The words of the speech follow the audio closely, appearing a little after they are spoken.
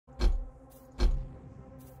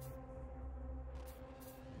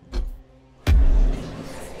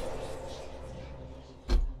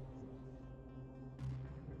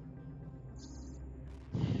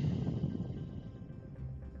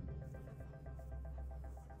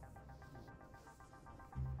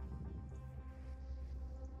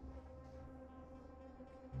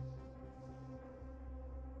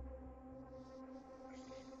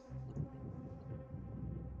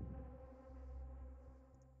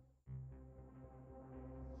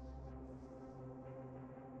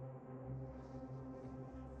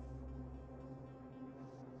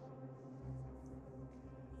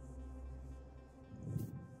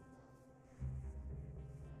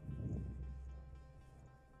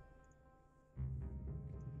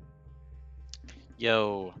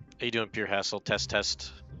Yo, how you doing, Pure Hassle? Test,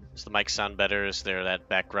 test. Does the mic sound better? Is there that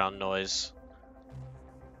background noise?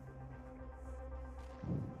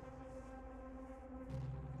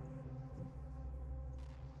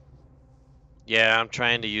 Yeah, I'm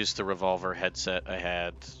trying to use the revolver headset I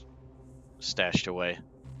had stashed away.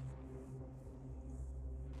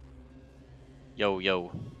 Yo,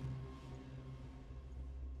 yo.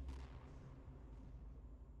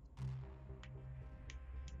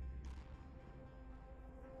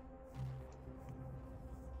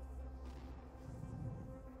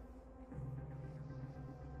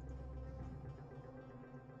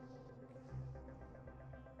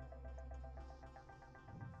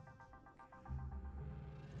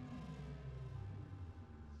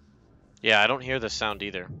 Yeah, I don't hear the sound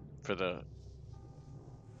either for the,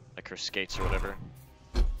 like, her skates or whatever.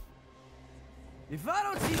 If I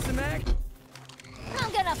don't see some act,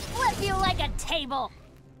 I'm gonna flip you like a table!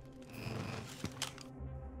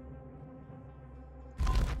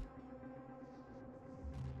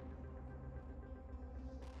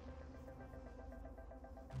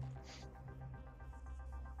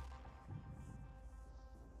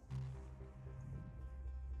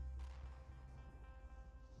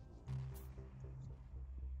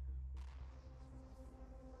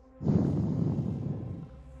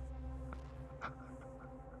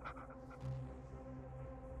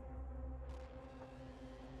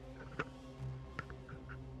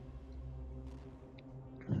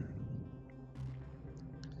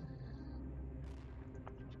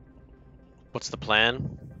 What's the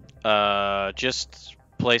plan? Just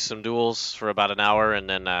play some duels for about an hour, and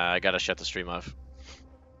then I gotta shut the stream off.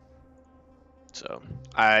 So,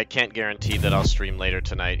 I can't guarantee that I'll stream later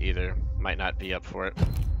tonight either. Might not be up for it.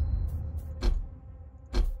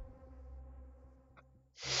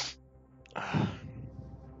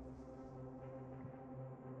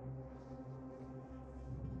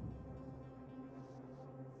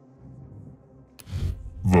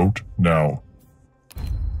 Vote now.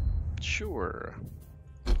 Sure.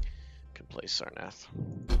 Can play Sarnath.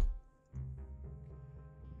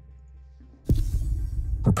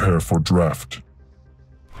 Prepare for draft.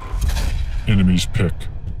 Enemies pick.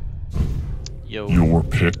 Yo. Your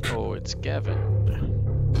pick. Oh, it's Gavin.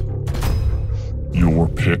 Your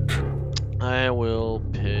pick. I will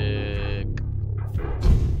pick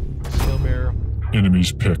Skillbearer.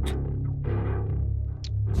 Enemies pick.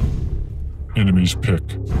 Enemies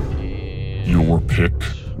pick. And Your pick.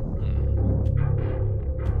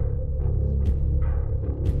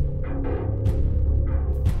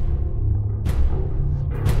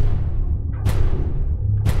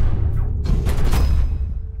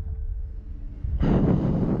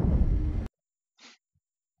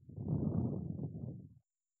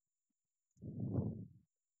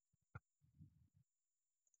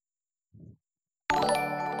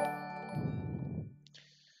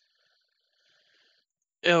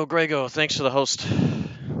 Yo, Grego, thanks for the host.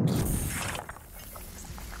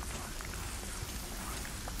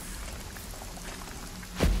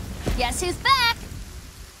 Guess who's back?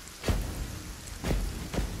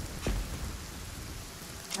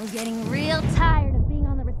 I'm getting real tired of being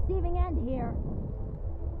on the receiving end here.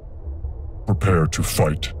 Prepare to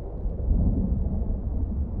fight.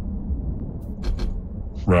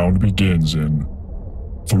 Round begins in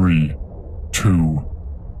 3, 2,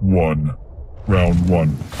 1. Round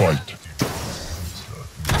 1, fight.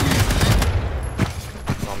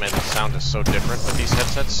 Oh man, the sound is so different with these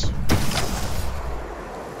headsets.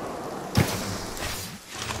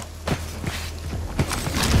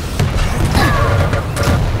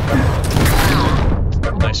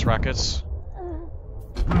 Nice rockets.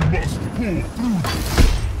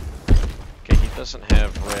 Okay, he doesn't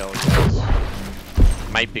have rail yet.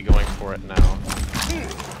 Might be going for it now.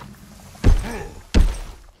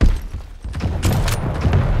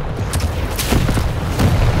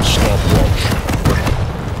 Stopwatch.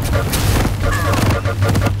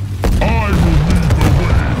 I will lead the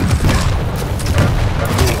way.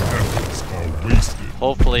 Efforts are wasted.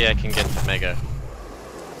 Hopefully I can get to Mega.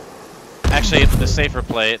 Actually, the safer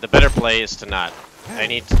play, the better play is to not. I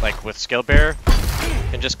need to, like, with Skillbearer,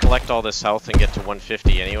 I can just collect all this health and get to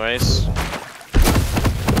 150 anyways.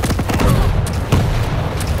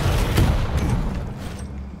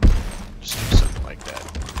 Just do something like that.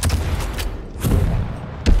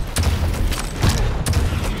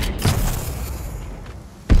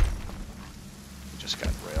 Just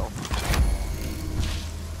got rail.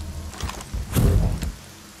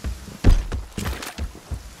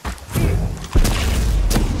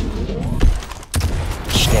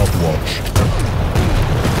 Stopwatch.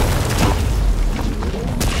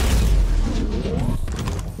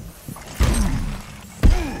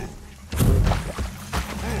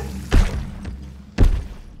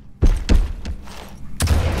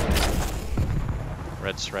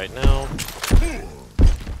 right now.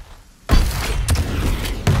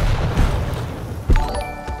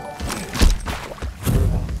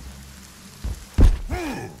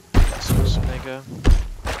 Let's go Omega.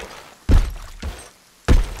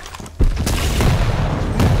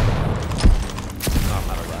 Oh, I'm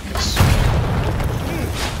out of rockets.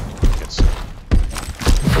 Get some.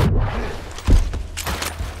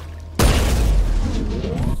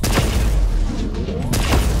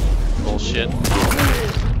 Bullshit.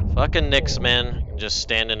 Fucking Nyx, man. You can just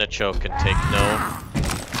stand in a choke and take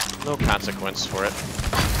no consequence for it.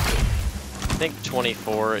 I think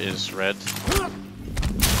 24 is red.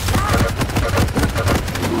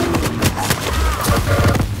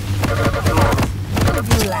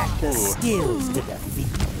 You lack the skills to defeat.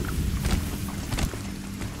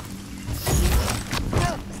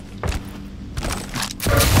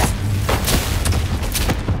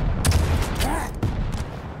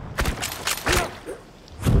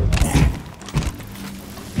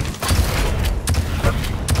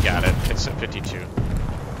 Got it. It's at 52.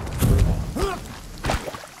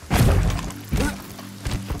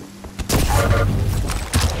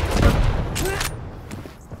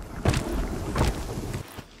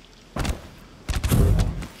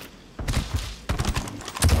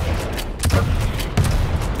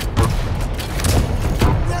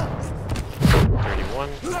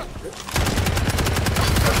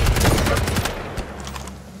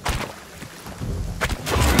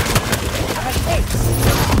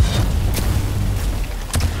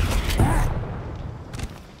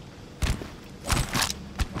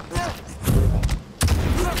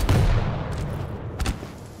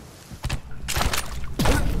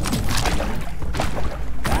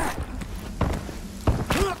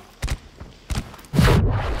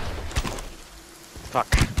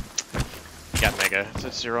 Fuck. Got Mega. It's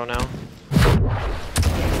at 0 now.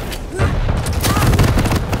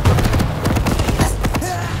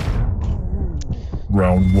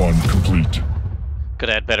 Round 1 complete. Could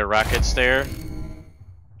add better rockets there.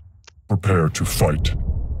 Prepare to fight.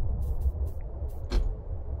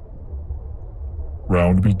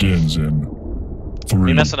 Round begins in 3.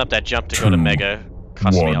 Me messing up that jump to go to Mega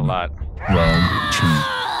cost me a lot. Round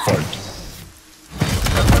 2, fight.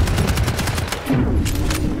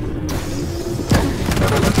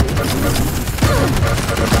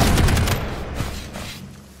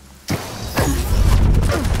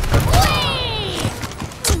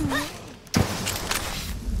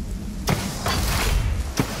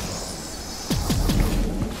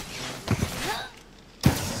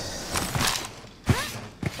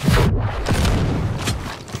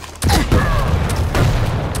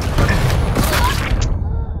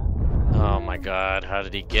 God, how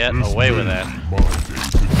did he get away with that?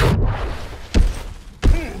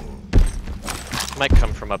 Might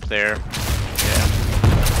come from up there. Yeah.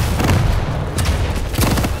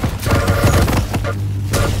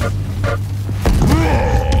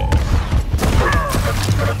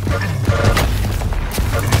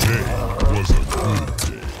 Today was a good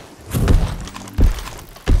day.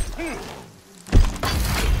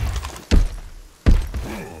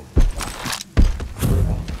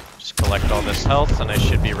 Collect all this health, and I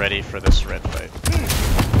should be ready for this red fight.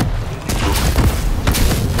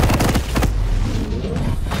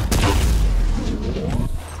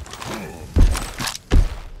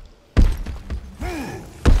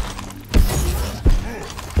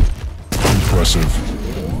 Impressive.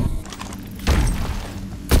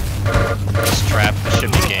 This trap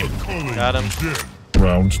should be game. Got him.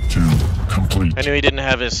 Round 2 complete. I knew he didn't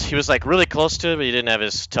have his. He was like really close to it, but he didn't have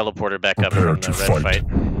his teleporter back up Prepare from the to red fight. fight.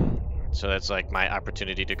 So that's like my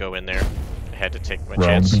opportunity to go in there. I had to take my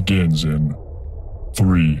Round chance. begins in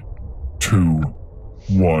 3, 2,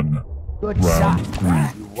 1. Good Round shot.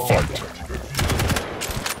 3, fight.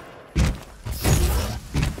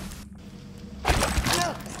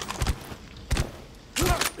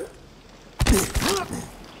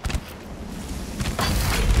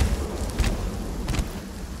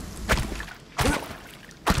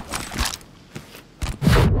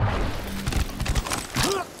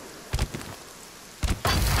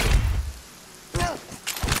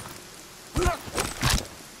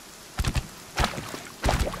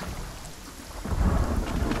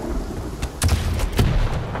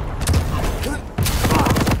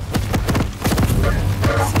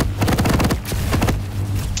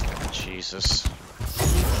 Jesus.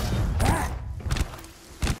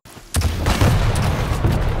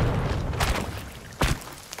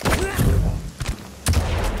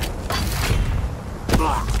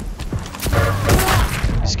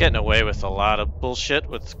 He's getting away with a lot of bullshit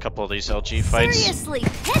with a couple of these LG fights. Seriously,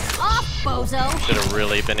 piss off, bozo! Should have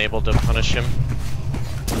really been able to punish him.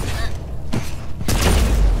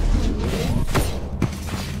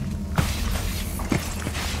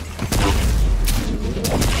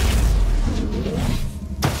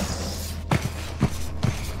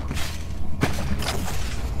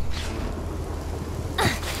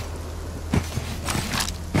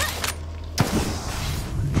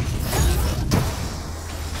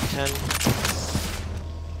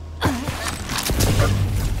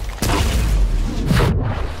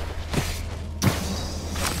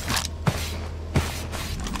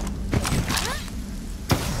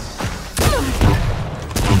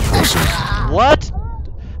 What?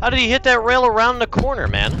 How did he hit that rail around the corner,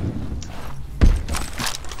 man?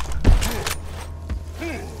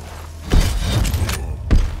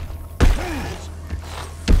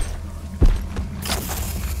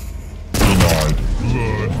 Denied.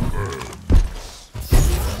 Blood earth.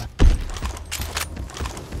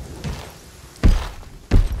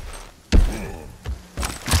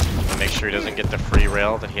 To make sure he doesn't get the free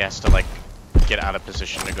rail, that he has to like get out of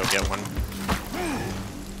position to go get one.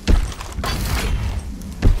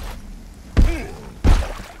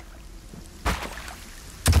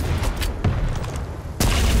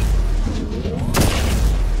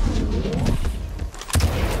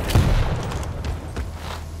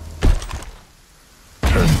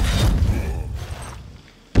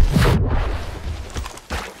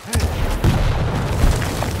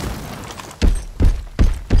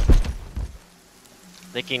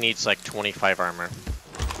 I think he needs like 25 armor.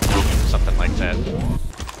 Something like that.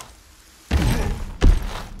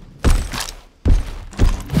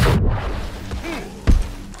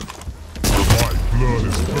 My blood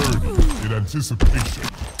is burning in anticipation.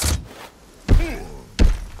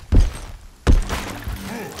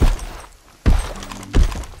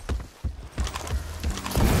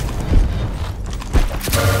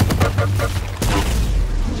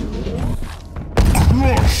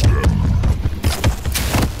 Crush them!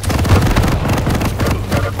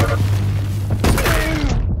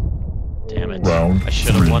 Damn it. Round I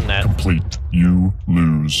should have 3 won that. complete. You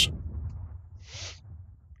lose.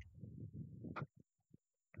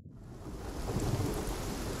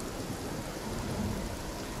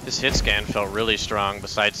 His hit scan felt really strong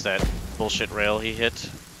besides that bullshit rail he hit.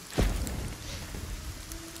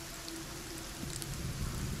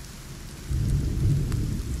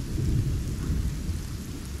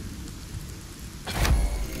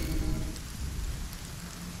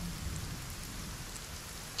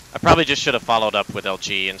 I probably just should have followed up with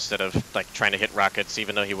LG instead of like trying to hit rockets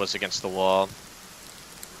even though he was against the wall.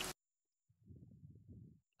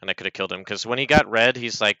 And I could have killed him because when he got red,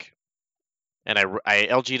 he's like, and I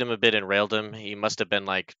LG'd him a bit and railed him. He must have been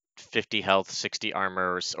like 50 health, 60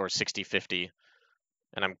 armor, or 60-50.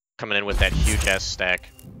 And I'm coming in with that huge ass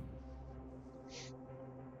stack.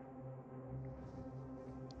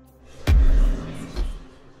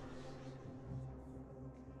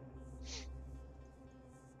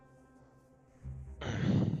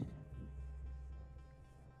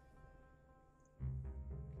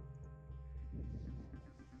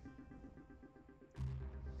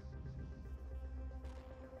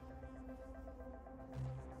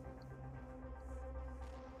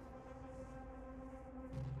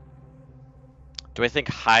 Do I think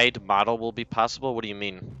hide model will be possible? What do you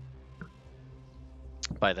mean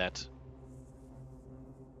by that?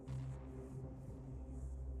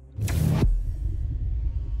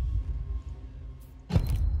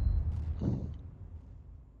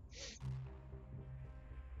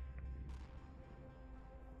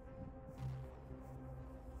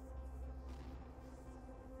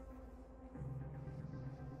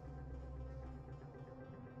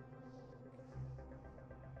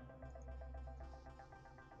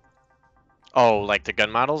 Oh, like the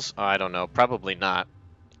gun models? Oh, I don't know. Probably not.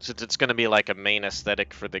 Since it's going to be like a main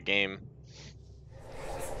aesthetic for the game.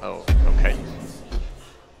 Oh, okay.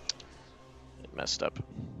 It messed up.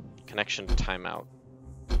 Connection timeout.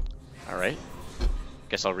 Alright.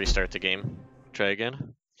 Guess I'll restart the game. Try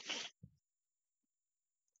again.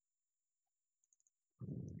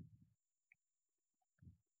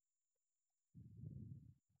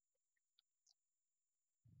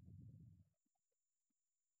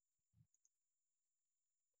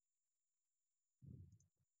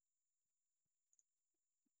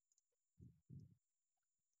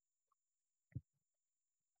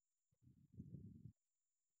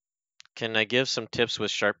 Can I give some tips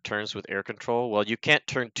with sharp turns with air control? Well, you can't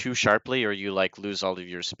turn too sharply or you like lose all of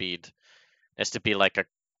your speed. It has to be like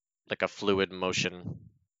a fluid motion.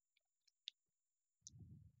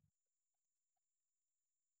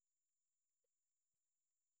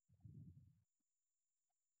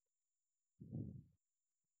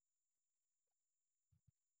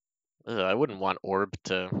 Ugh, I wouldn't want orb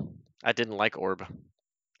to. I didn't like orb.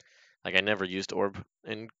 Like I never used orb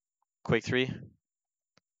in Quake 3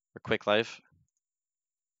 or Quake Live.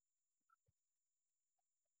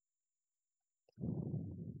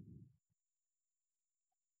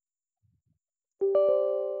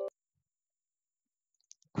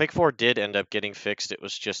 Quake 4 did end up getting fixed. It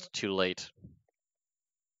was just too late.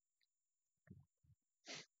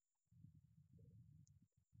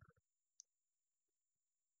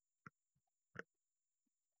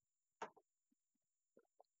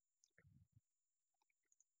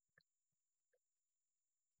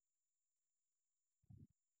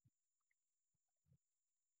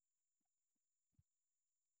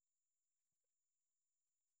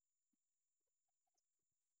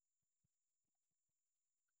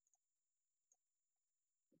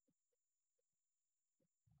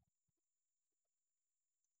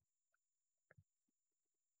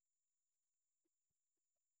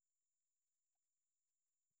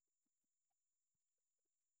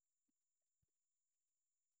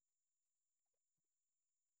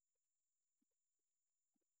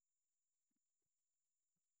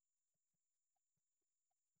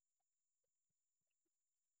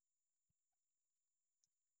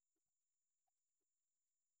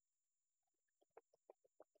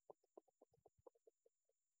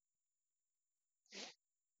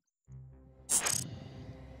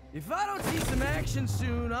 If I don't see some action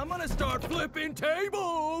soon, I'm gonna start flipping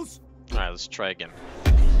tables! Alright, let's try again.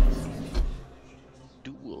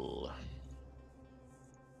 Duel.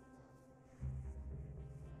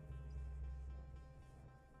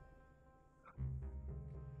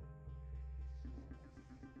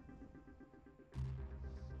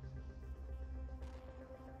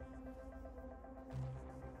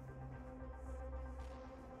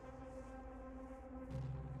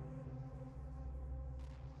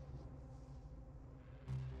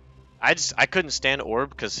 I couldn't stand Orb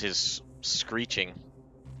because his screeching.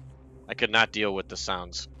 I could not deal with the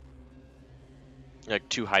sounds. Like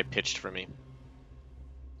too high pitched for me.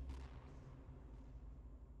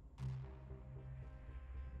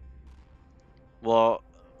 Well,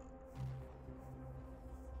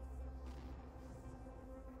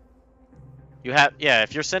 you have, yeah,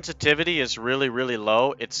 if your sensitivity is really, really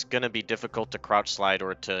low, it's gonna be difficult to crouch slide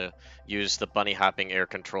or to use the bunny hopping air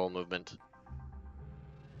control movement.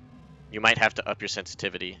 You might have to up your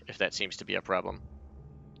sensitivity if that seems to be a problem.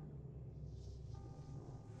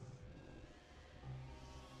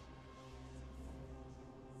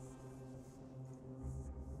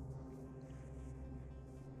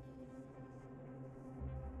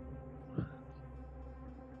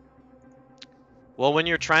 Well, when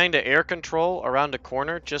you're trying to air control around a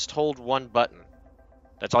corner, just hold one button.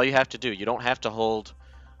 That's all you have to do. You don't have to hold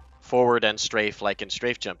forward and strafe like in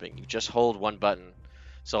strafe jumping. You just hold one button.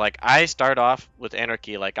 So like I start off with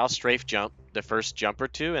Anarchy, like I'll strafe jump the first jump or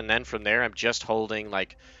two, and then from there I'm just holding,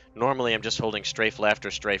 like normally I'm just holding strafe left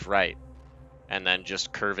or strafe right, and then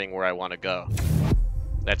just curving where I want to go.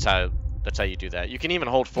 That's how you do that. You can even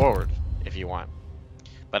hold forward if you want.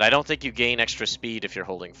 But I don't think you gain extra speed if you're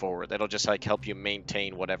holding forward. That'll just like help you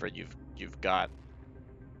maintain whatever you've got.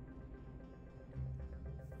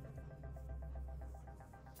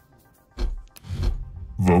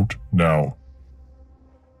 Vote now.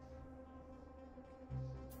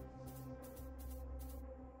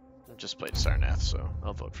 I just played Sarnath, so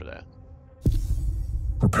I'll vote for that.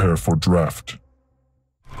 Prepare for draft.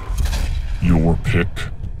 Your pick.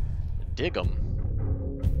 Dig 'em.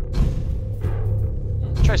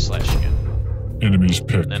 Try Slash again. Enemy's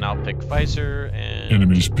pick. Then I'll pick Visor and...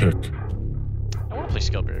 Enemy's pick. I want to play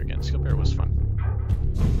Skillbearer again. Skillbearer was fun.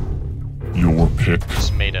 Your pick.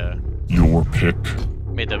 Just made a... Your pick.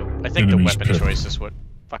 Made the... I think the Enemy's weapon pick. choice is what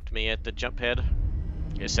fucked me at the jump head.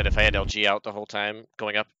 I said if I had LG out the whole time,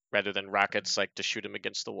 going up rather than rockets, like to shoot him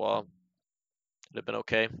against the wall, it'd have been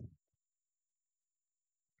okay.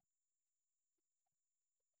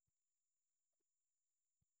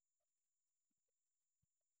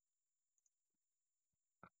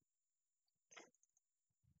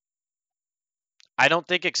 I don't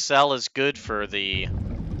think Excel is good for the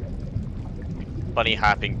bunny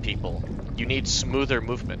hopping people. You need smoother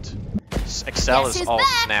movement. Excel is all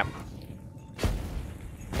snap.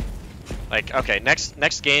 Like, okay,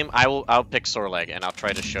 next game I'll pick Sorlag and I'll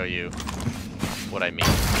try to show you what I mean.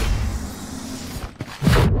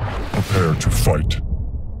 Prepare to fight.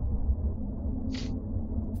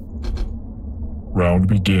 Round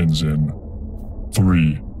begins in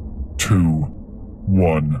 3, 2,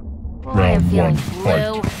 1. Round 1,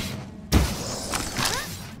 fight.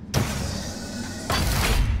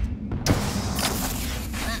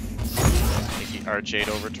 Take the R-Jade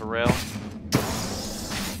over to rail.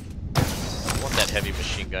 I want that heavy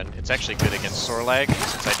machine gun. It's actually good against Sorlag,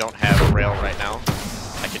 since I don't have rail right now.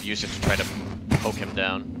 I could use it to try to poke him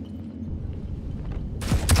down.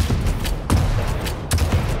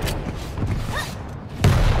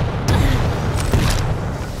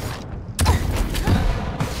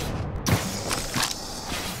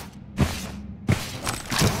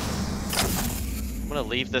 I'm gonna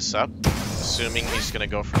leave this up, assuming he's gonna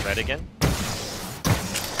go for red again.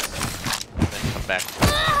 And then come back.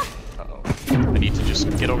 Uh-oh. I need to just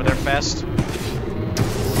get over there fast.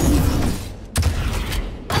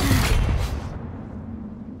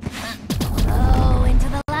 Oh, into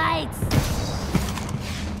the lights.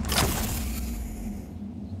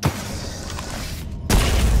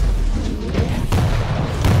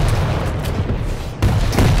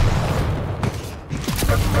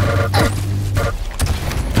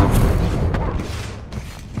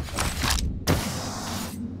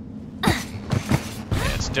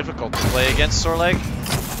 Yeah, it's difficult to play against Sorlag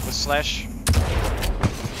with Slash.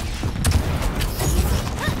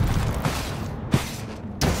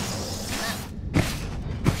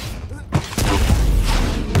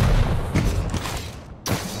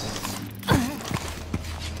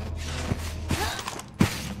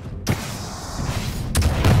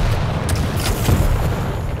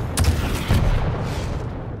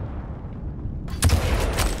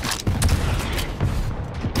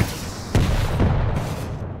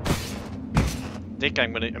 think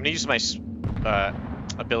I'm gonna use my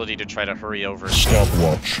ability to try to hurry over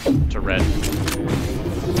Stopwatch. to red.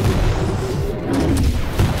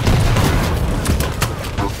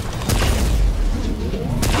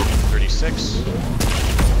 36.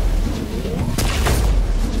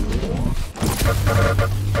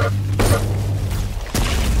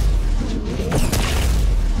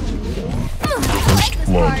 First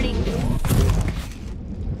blood.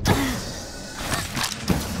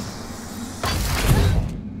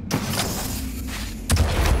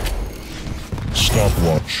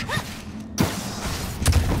 Stopwatch.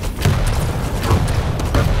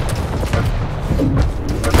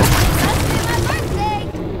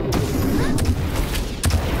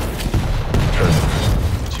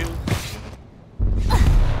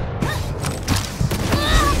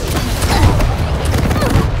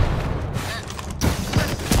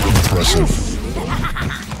 Impressive.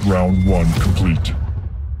 Round 1 complete.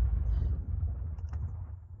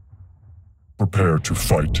 Prepare to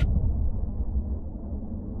fight.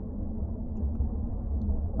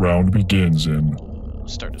 Round begins in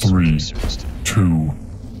Start 3, 2,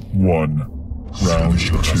 1. Round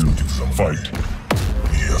 2. Fight.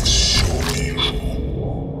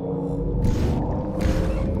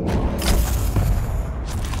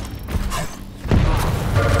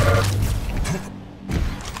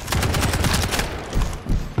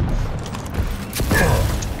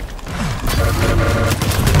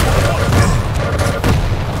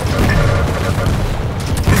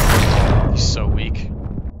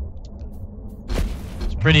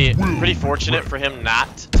 Pretty fortunate for him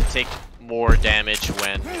not to take more damage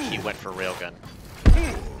when he went for railgun.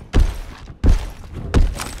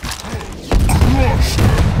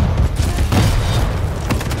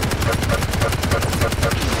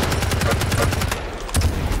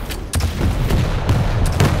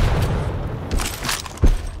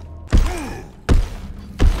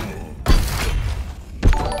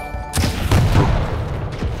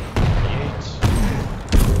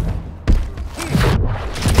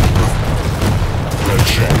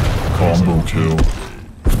 Combo kill.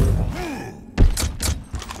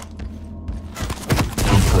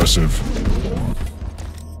 Impressive.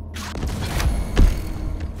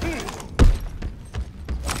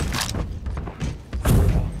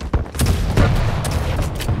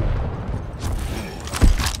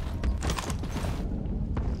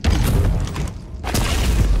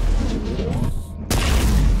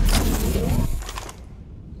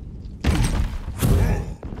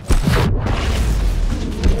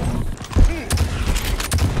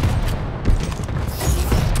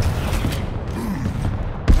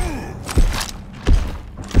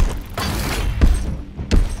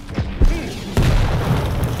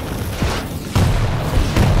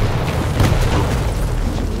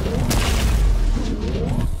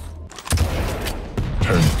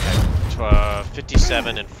 Tank.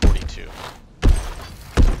 57 and 42.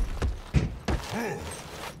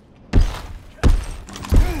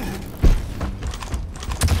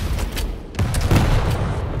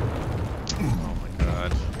 Oh my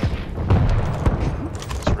god.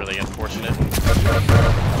 It's really unfortunate.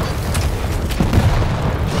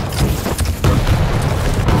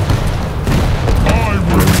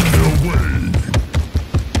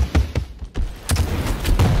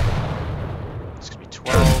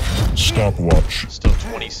 Stopwatch. Still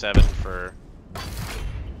 27 for...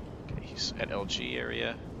 Okay, he's at LG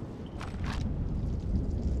area.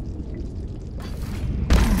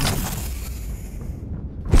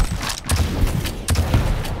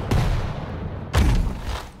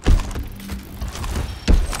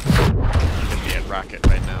 He could be at Rocket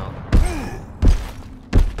right now.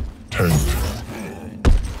 Tank.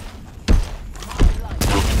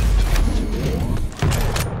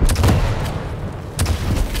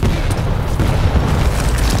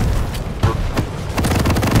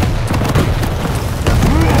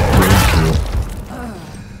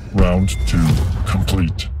 Round 2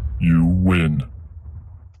 complete. You win.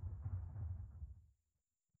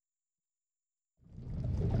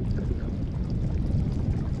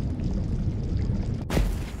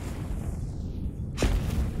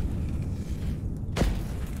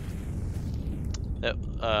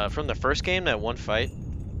 From the first game, that one fight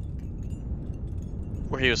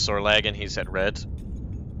where he was sore lagging, he's at red.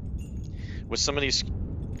 With some of these,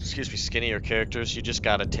 skinnier characters, you just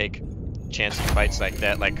gotta take chancy fights like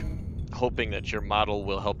that, like hoping that your model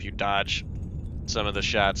will help you dodge some of the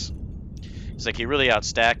shots. It's like he really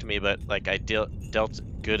outstacked me, but like I dealt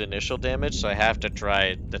good initial damage, so I have to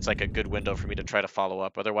try. That's like a good window for me to try to follow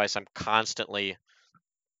up. Otherwise, I'm constantly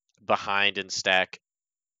behind in stack.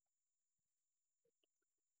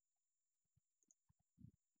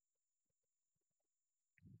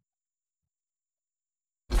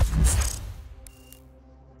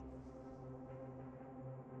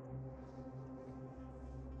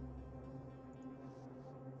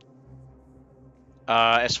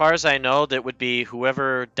 As far as I know, that would be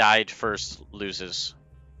whoever died first loses.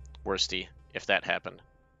 Worsty, if that happened.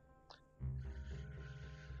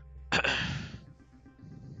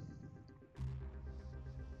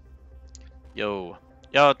 Yo,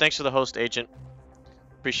 thanks for the host, Agent.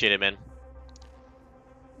 Appreciate it, man.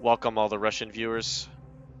 Welcome all the Russian viewers.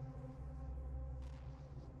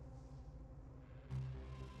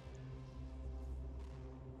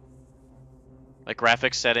 My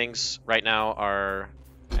graphics settings right now are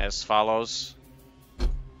as follows.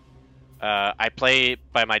 I play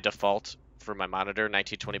by my default for my monitor,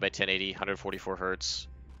 1920 by 1080, 144 hertz,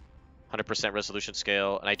 100% resolution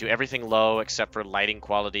scale, and I do everything low except for lighting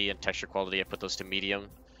quality and texture quality. I put those to medium.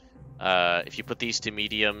 If you put these to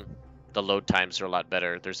medium, the load times are a lot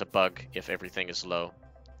better. There's a bug if everything is low.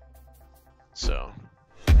 So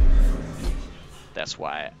that's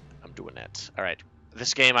why I'm doing that. All right.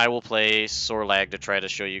 This game I will play Sorlag to try to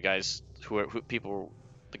show you guys who people,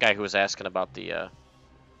 the guy who was asking about the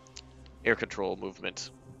air control movement.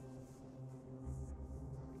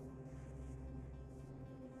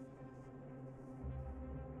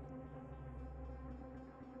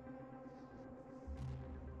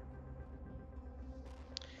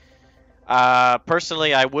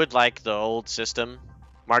 Personally, I would like the old system,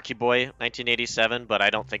 Marky Boy 1987, but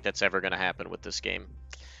I don't think that's ever going to happen with this game.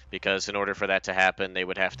 Because in order for that to happen, they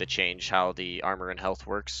would have to change how the armor and health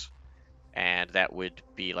works. And that would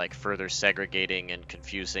be like further segregating and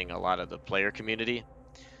confusing a lot of the player community.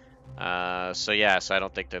 So yeah, so I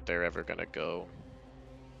don't think that they're ever going to go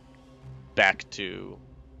back to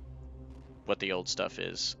what the old stuff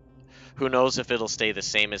is. Who knows if it'll stay the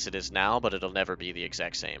same as it is now, but it'll never be the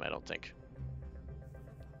exact same, I don't think.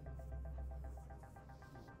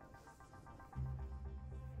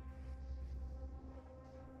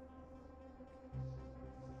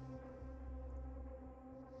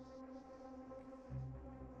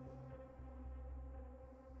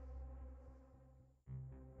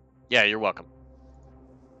 Yeah, you're welcome.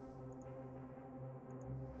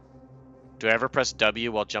 Do I ever press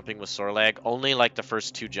W while jumping with Sorlag? Only like the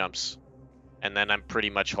first 2 jumps. And then I'm pretty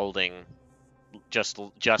much holding just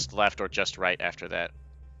left or just right after that.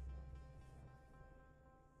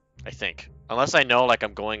 I think. Unless I know like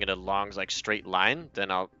I'm going in a long like straight line, then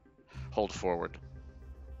I'll hold forward.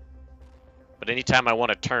 But anytime I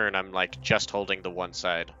want to turn, I'm like just holding the one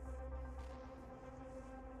side.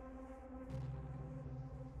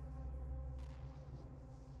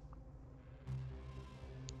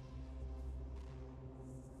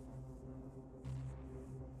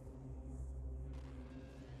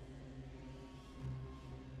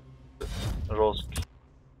 Жесткий.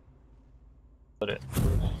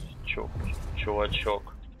 Чувачок.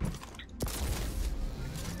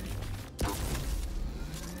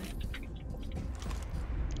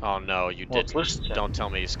 Oh no, you Вот, didn't. слышите? Don't tell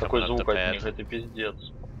me he's Какой coming up the звук от них, pad. это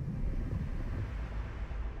пиздец.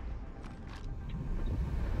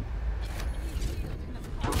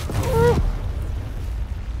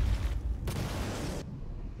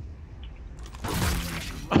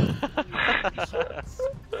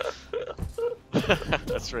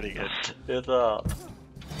 That's pretty good. Это...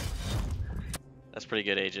 That's pretty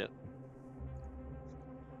good, Agent.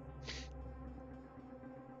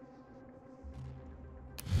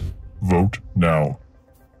 Vote now.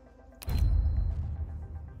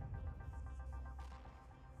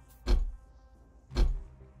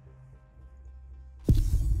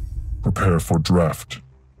 Prepare for draft.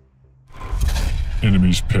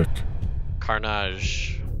 Enemies pick.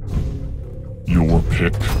 Carnage. Your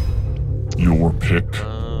pick. Your pick.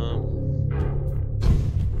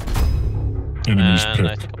 Enemies And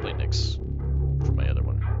I pick. think I'll play Nyx for my other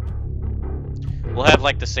one. We'll have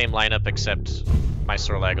like the same lineup except my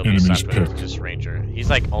Sorlag will be Enemies swapped with pick. just Ranger. He's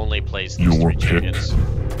like only plays these Your 3 pick. champions.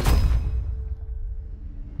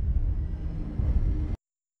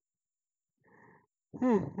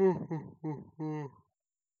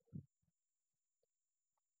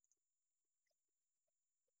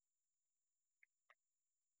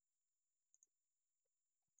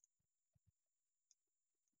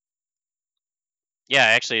 Yeah,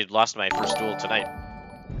 I actually lost my first duel tonight.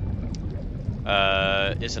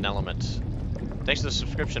 Is an element. Thanks for the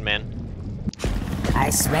subscription, man. I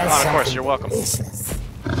smell Oh, of something course, you're welcome. delicious.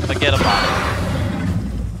 Forget about it.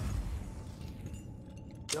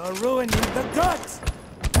 You're ruining the guts.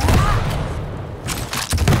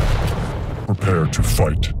 Prepare to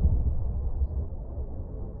fight.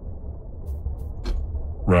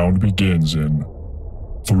 Round begins in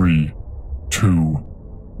 3, 2,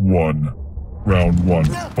 1. Round 1,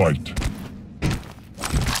 fight.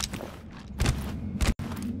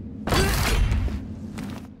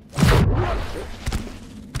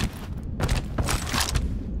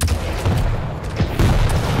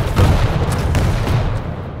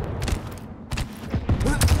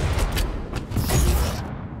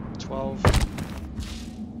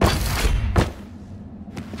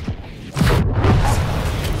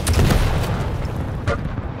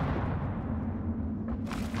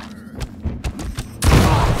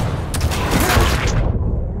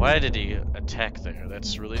 Why did he attack there?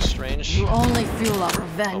 That's really strange. You only fuel our Oh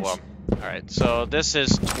revenge. well. Alright, so this is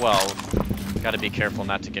 12. Gotta be careful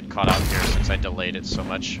not to get caught out here since I delayed it so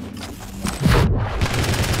much.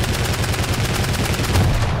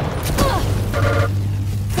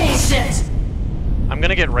 Face it! I'm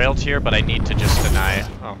gonna get railed here, but I need to just deny.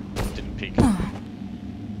 Oh, didn't peek.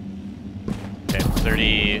 Okay,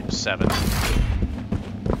 37.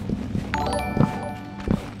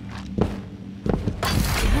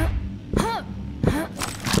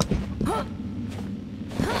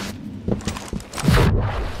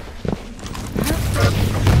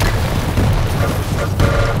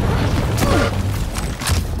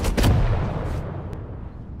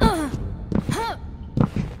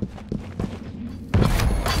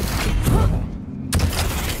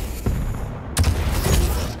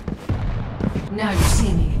 Now you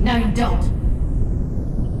see me, now you don't.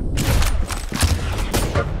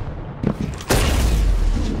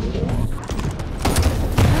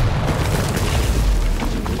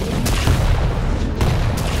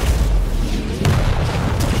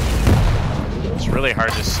 It's really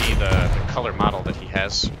hard to see the color model that he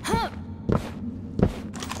has.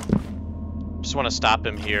 Just want to stop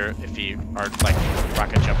him here if he are like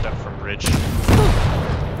rocket jumped up from bridge.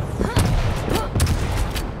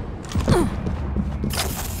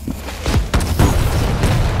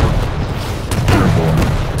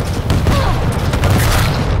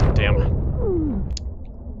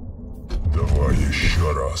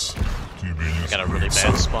 Got a really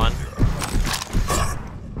bad spawn.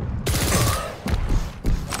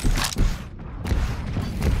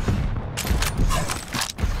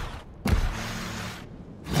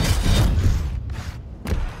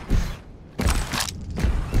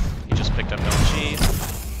 He just picked up LG.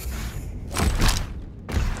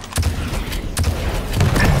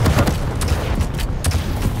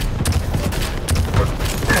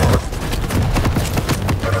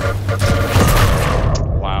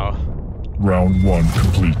 Round 1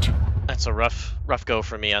 complete. That's a rough go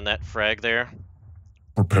for me on that frag there.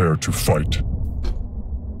 Prepare to fight.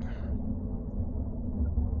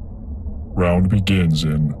 Round begins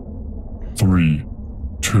in 3,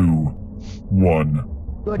 2,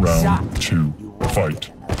 1. Good Round shot. 2.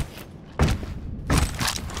 Fight.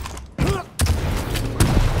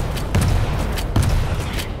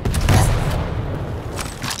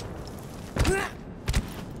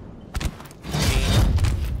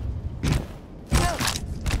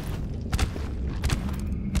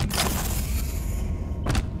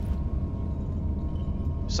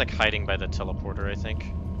 It's like hiding by the teleporter, I think.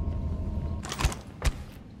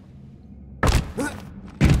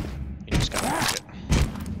 He just got rocket.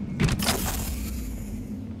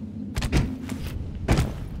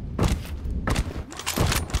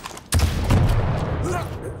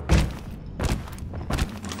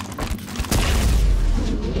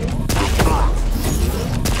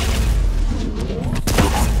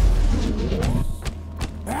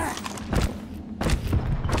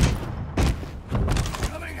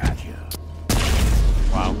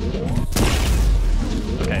 Wow.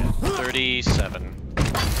 Okay, 37.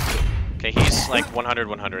 Okay, he's like 100,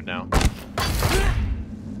 100 now.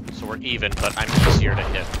 So we're even, but I'm easier to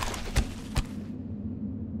hit.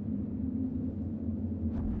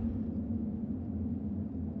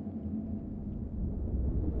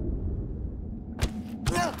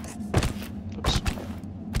 Oops.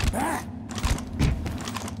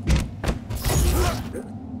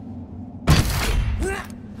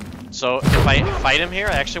 So if I fight him here,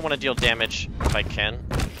 I actually want to deal damage if I can.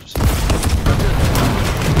 Just...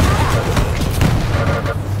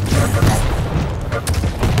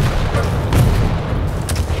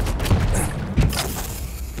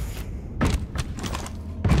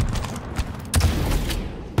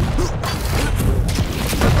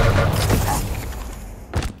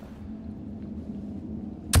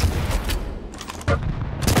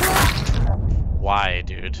 Why,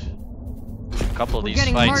 dude? A couple of We're these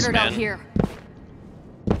getting fights, murdered man. out here.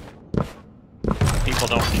 People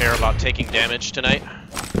don't care about taking damage tonight.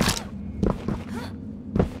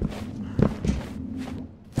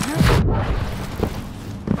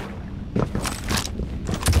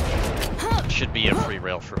 Should be a free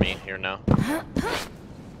rail for me here now.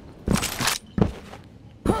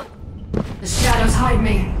 The shadows hide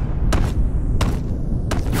me.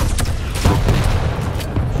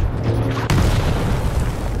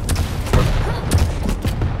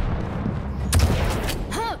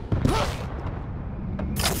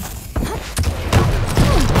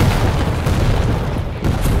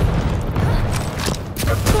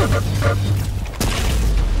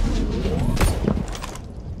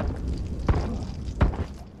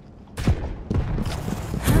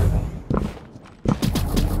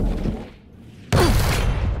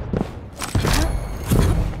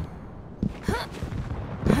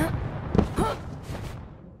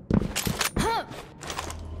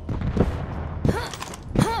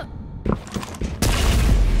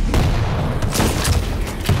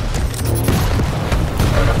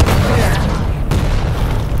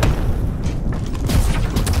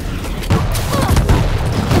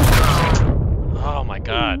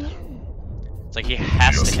 Like, he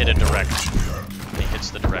has to hit a direct. He hits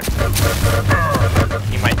the direct.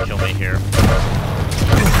 He might kill me here.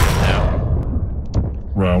 Yeah.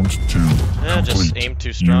 Round 2. Yeah, just aim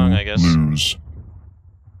too strong, I guess. Lose.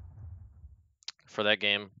 For that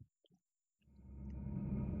game.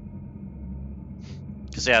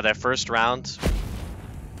 Because, yeah, that first round,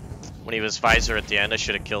 when he was visor at the end, I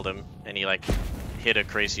should have killed him. And he, like, hit a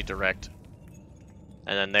crazy direct.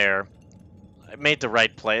 And then there, I made the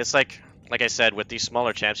right play. It's like I said, with these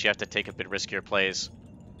smaller champs, you have to take a bit riskier plays.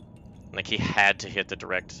 Like, he had to hit the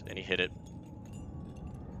direct, and he hit it.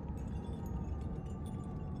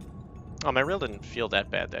 Oh, my reel didn't feel that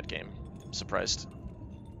bad that game. I'm surprised.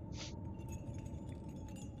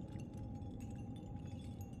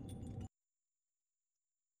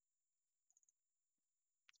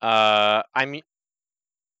 I'm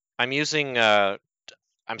using I'm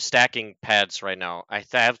stacking pads right now. I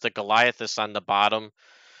have the Goliathus on the bottom,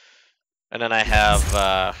 and then I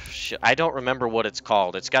have shit, I don't remember what it's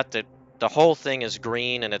called. It's got the whole thing is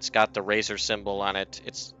green, and it's got the razor symbol on it.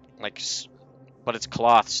 It's like, but it's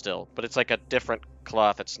cloth still, but it's like a different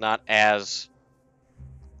cloth. It's not as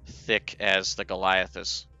thick as the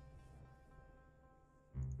Goliathus.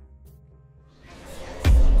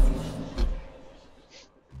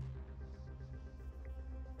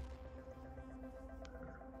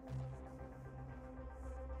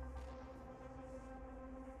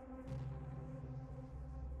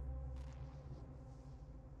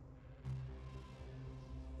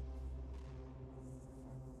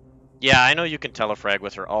 Yeah, I know you can telefrag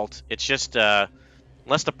with her ult. It's just,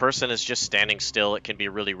 unless the person is just standing still, it can be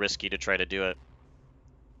really risky to try to do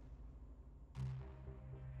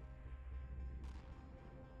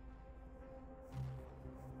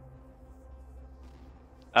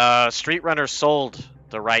it. Street Runner sold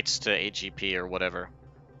the rights to AGP or whatever.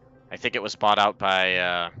 I think it was bought out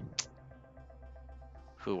by,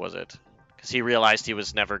 who was it? Because he realized he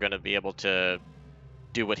was never going to be able to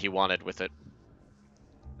do what he wanted with it.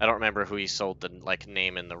 I don't remember who he sold the like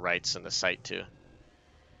name and the rights and the site to.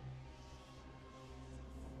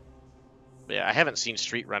 But yeah, I haven't seen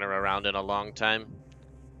Street Runner around in a long time.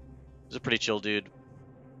 He's a pretty chill dude.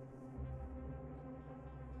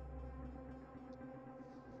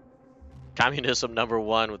 Communism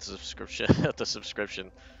 #1 with the subscription. The subscription.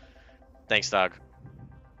 Thanks, dog.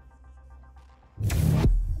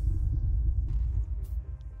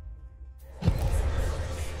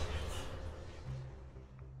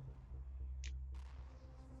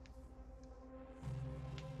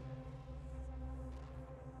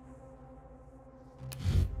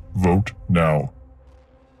 Vote now.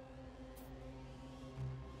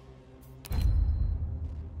 I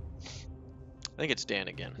think it's Dan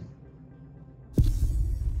again.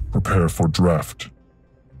 Prepare for draft.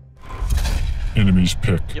 Enemies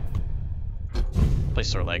pick. Yep. Play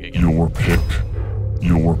Sorlag again. Your pick.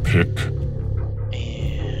 Your pick.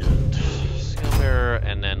 And Skilmer,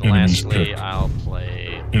 and then Enemies lastly, pick. I'll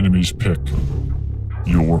play Enemies pick.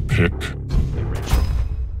 Your pick. Rachel.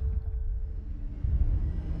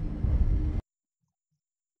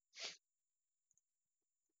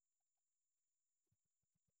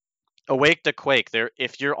 Awake to Quake. There,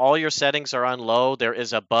 if all your settings are on low, there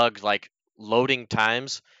is a bug like loading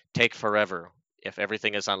times take forever. If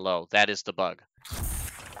everything is on low, that is the bug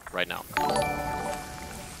right now.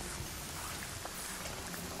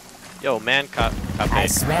 Yo, man, I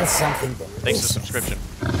smell something delicious. Thanks for the subscription.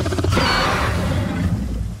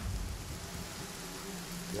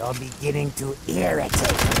 You're beginning to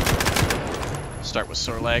irritate. Start with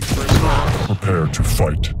Sorlag first round, Prepare to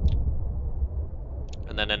fight.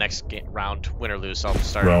 and then the next round, win or lose, I'll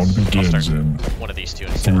start. Round begins in one of these two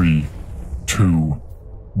instead. 3, 2,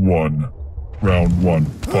 1. Round 1.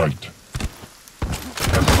 Fight.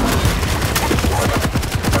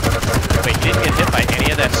 Wait, you didn't get hit by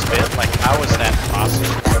any of that spit? Like, how is that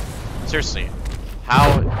possible? Seriously,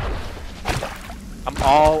 how? I'm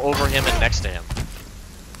all over him and next to him.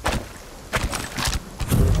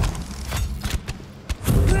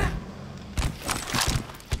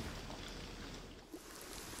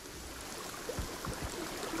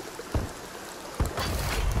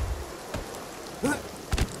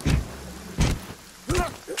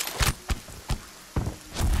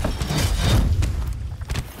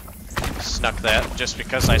 Snuck that just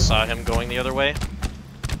because I saw him going the other way.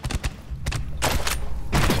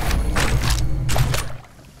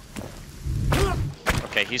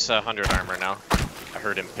 Okay, he's 100 armor now. I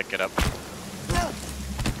heard him pick it up.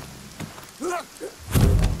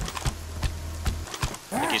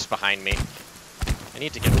 I think he's behind me. I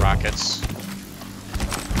need to get rockets.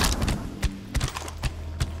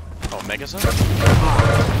 Oh, Megazone?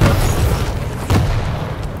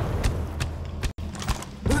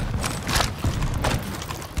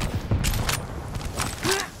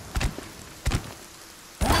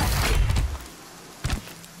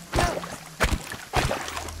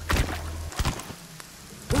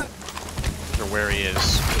 where he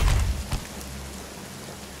is.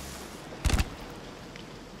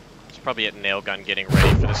 He's probably at nail gun getting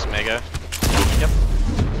ready for this mega. Yep.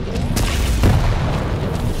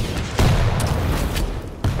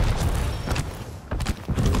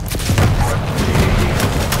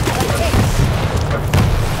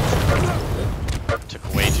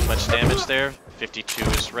 Took way too much damage there. 52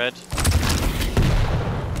 is red.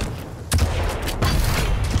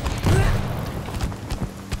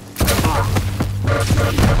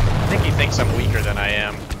 I think he thinks I'm weaker than I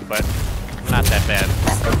am, but not that bad.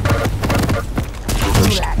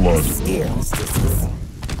 First blood. Skills to succeed.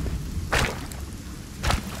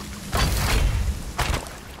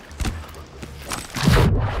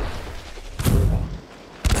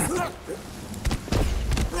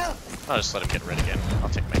 I'll just let him get red again. I'll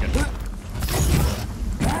take mega.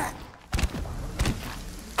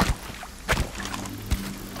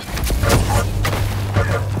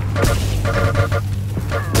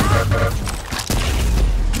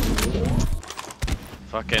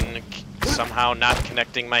 Fucking somehow not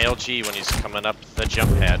connecting my LG when he's coming up the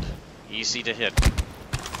jump pad. Easy to hit.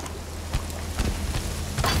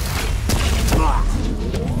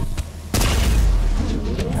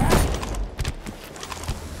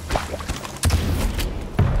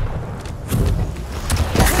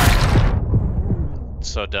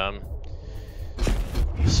 So dumb.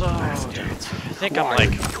 So dumb. I think I'm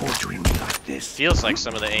like, feels like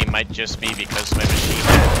some of the aim might just be because my machine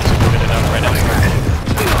isn't good enough right now.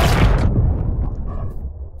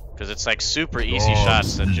 Because it's like super easy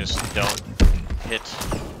shots that just don't hit.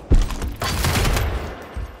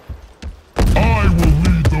 I will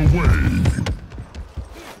lead the way.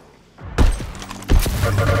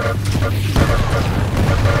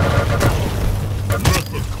 Let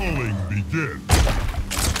the culling begin.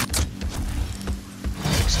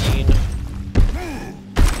 16.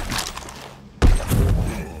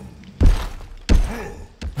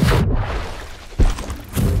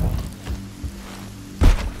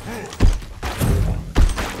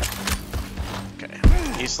 Okay.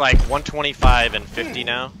 He's like 125 and 50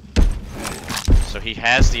 now. So he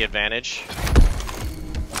has the advantage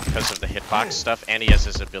because of the hitbox stuff, and he has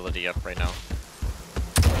his ability up right now.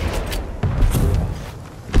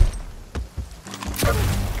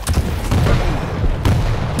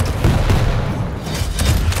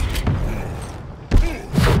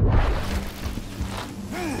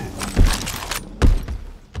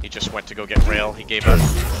 He just went to go get rail. He gave up.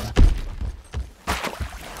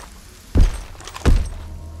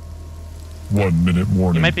 1 minute He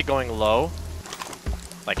warning. might be going low,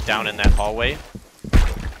 like down in that hallway.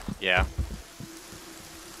 Yeah.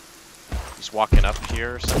 He's walking up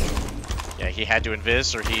here or something. Yeah, he had to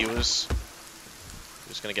invis or he was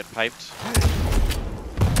gonna get piped.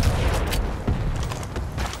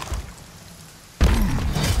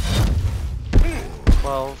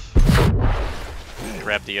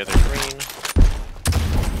 Grab the other green.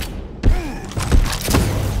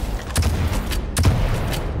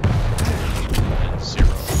 And 0.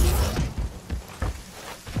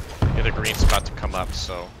 The other green's about to come up,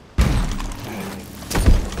 so.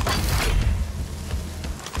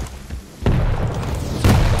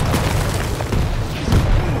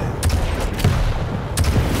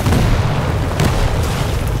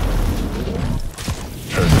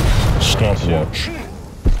 Stopwatch.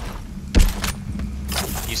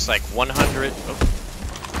 He's like 100. Oh,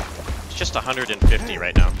 it's just 150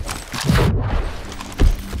 right now.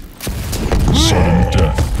 Sudden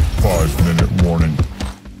death. 5-minute warning.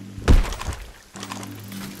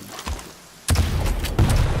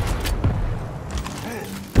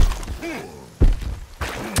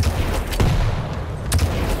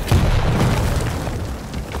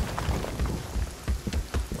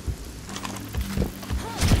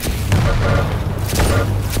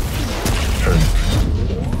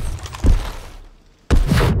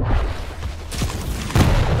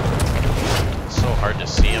 Hard to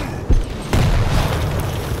see him.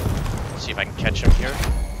 Let's see if I can catch him here.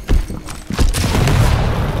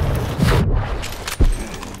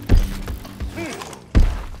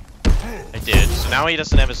 I did. So now he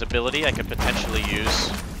doesn't have his ability. I could potentially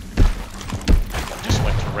use. Just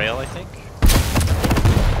went to rail, I think.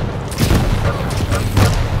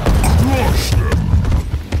 Crush them.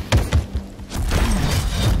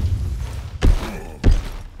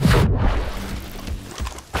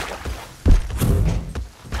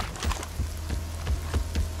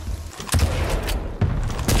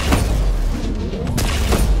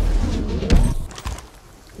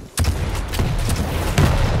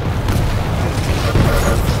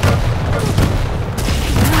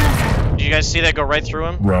 Did you guys see that go right through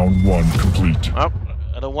him? Round 1 complete. Oh,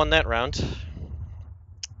 I'd have won that round.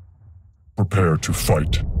 Prepare to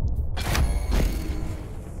fight.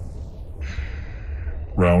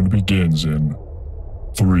 Round begins in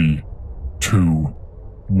 3, 2,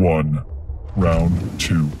 1. Round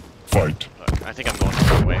 2. Fight. I think I'm going the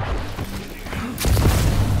wrong way.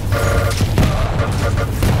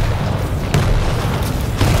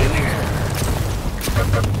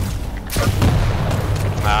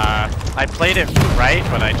 I played it right,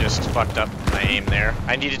 but I just fucked up my aim there.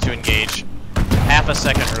 I needed to engage half a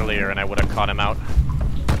second earlier and I would have caught him out.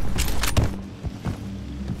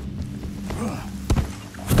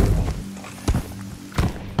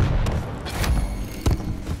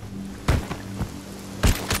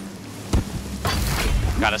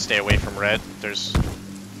 Gotta stay away from red. There's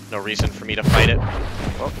no reason for me to fight it.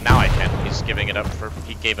 Well, now I can. He's giving it up for...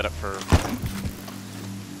 He gave it up for...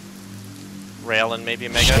 Rail and maybe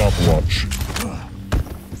Mega. Stopwatch.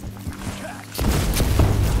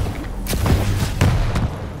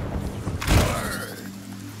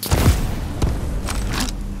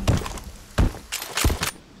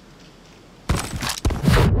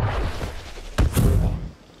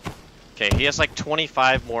 Okay, he has like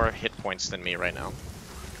 25 more hit points than me right now.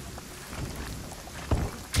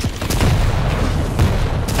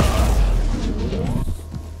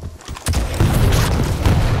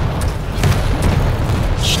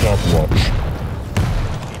 Stopwatch.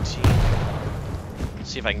 18.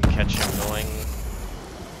 Let's see if I can catch him going.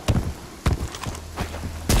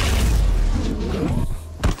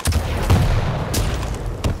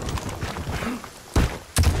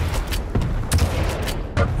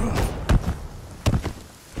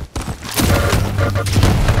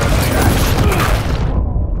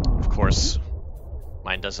 Of course,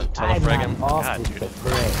 mine doesn't telefrag him. God, dude.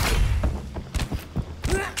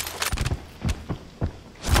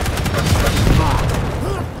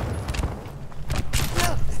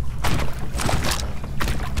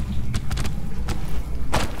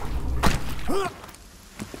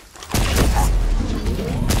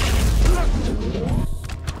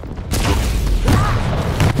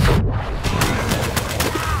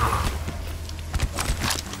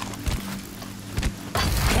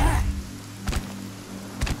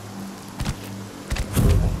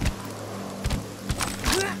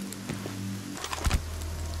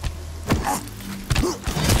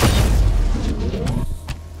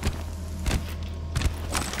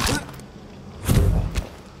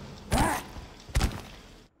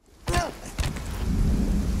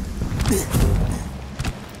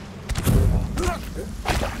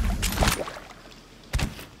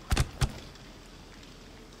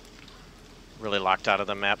 Really locked out of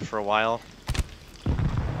the map for a while.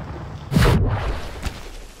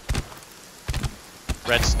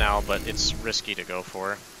 Red's now, but it's risky to go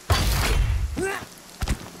for.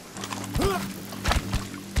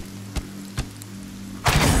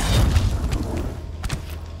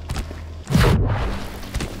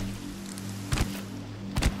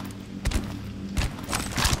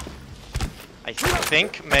 I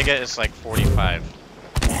think Mega is like 45.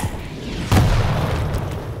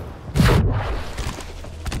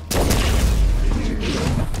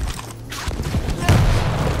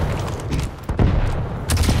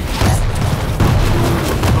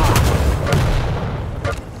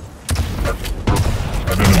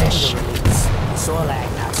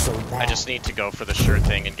 I just need to go for the sure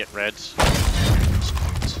thing and get reds. And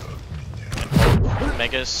hope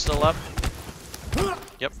Mega's still up.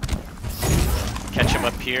 Yep. Catch him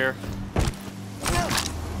up here.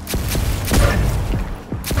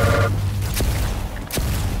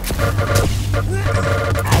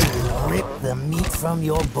 I will rip the meat from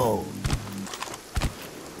your bone.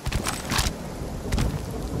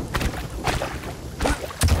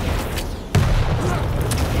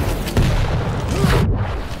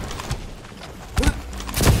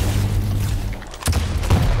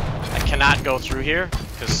 Not go through here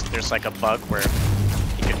because there's like a bug where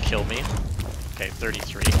he could kill me. Okay,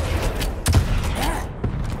 33.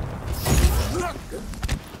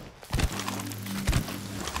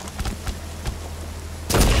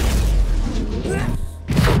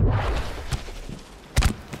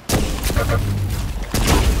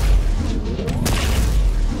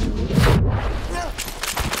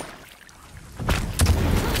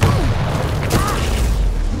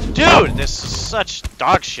 Dude, this is such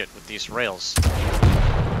dog shit with these rails.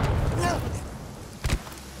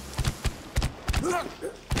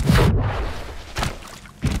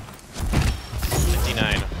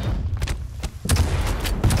 $59.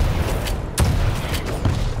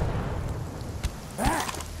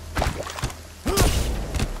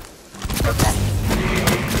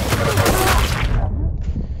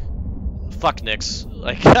 Fuck Nyx.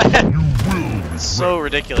 Like So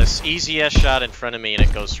ridiculous. Easy ass shot in front of me and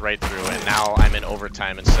it goes right through, and now I'm in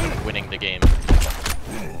overtime instead of winning the game.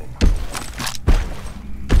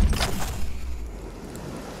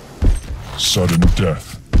 Sudden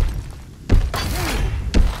death.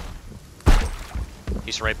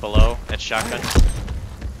 He's right below at shotgun.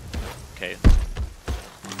 Okay.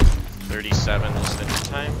 37 is the new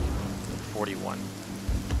time. 41.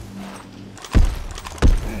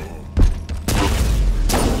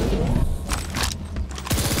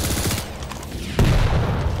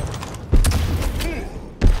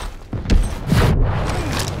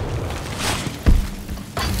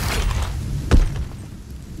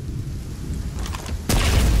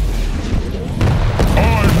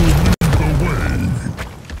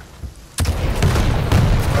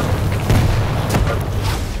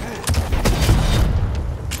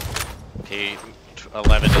 Okay,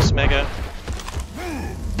 11 is Mega.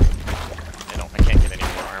 I can't get any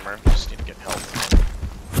more armor. Just need to get health.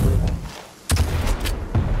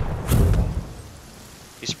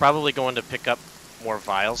 He's probably going to pick up more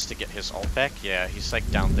vials to get his ult back. Yeah, he's like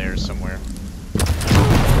down there somewhere.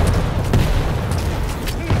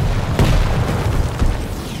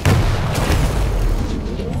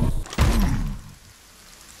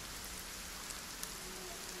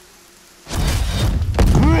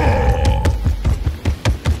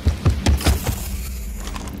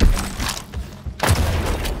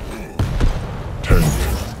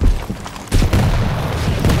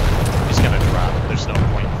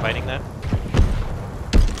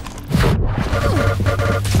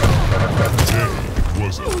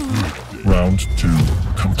 Round 2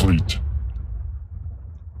 complete.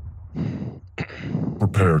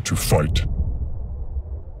 Prepare to fight.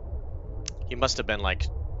 He must have been like,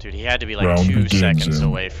 dude, he had to be like Round 2 seconds begins in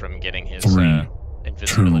away from getting his 3,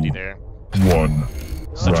 invisibility 2, there.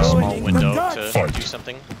 1. Such a small Round window to fight. do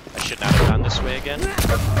something. I should not have gone this way again.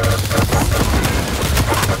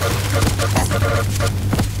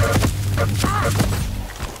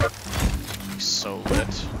 He's so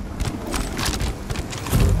lit.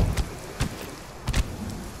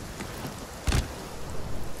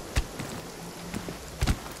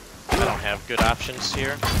 I don't have good options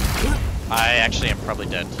here. I actually am probably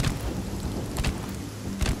dead.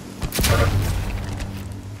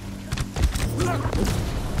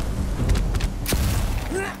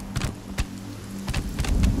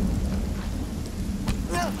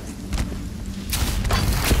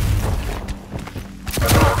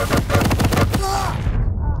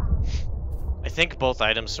 I think both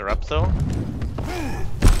items are up though.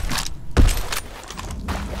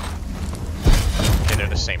 Okay, they're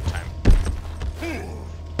the same time.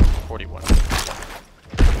 41.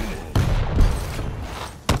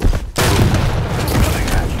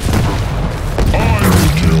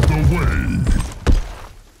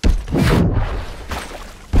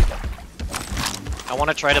 I want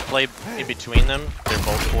to try to play in between them. They're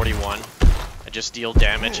both 41. I just deal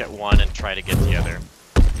damage at one and try to get the other.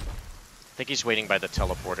 I think he's waiting by the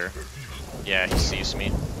teleporter. Yeah, he sees me.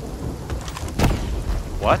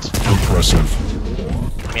 What? Impressive.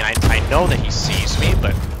 I mean, I know that he sees me,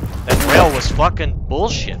 but that rail was fucking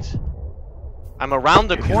bullshit. I'm around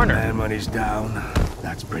the corner. Man money's down.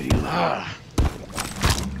 That's pretty low.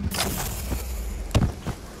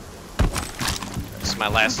 This is my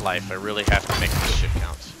last life. I really have to make this shit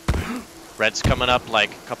count. Red's coming up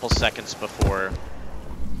like a couple seconds before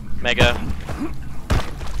Mega.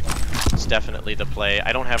 It's definitely the play.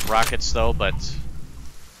 I don't have rockets though, but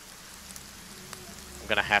I'm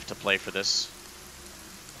gonna have to play for this.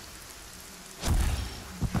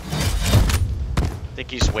 I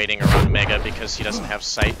think he's waiting around Mega because he doesn't have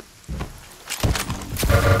sight.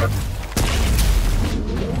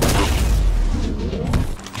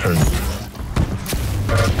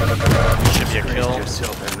 Should be a kill.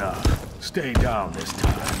 Yourself enough. Stay down this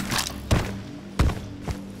time.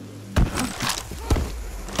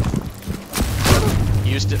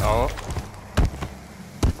 Used it. Oh.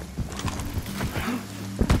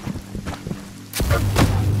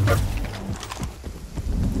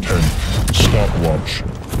 Stopwatch.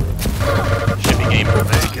 Should be game.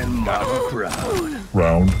 Making Mama proud.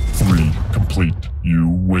 Round 3 complete. You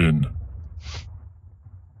win.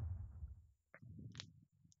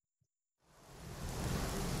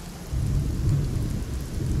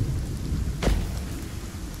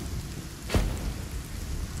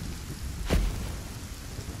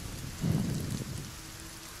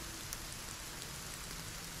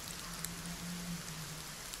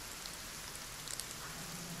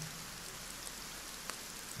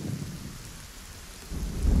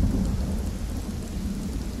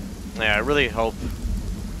 Yeah, I really hope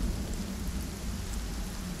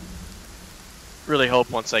Really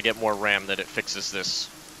hope once I get more RAM that it fixes this.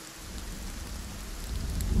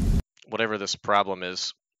 Whatever this problem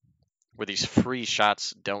is, where these free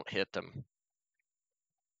shots don't hit them.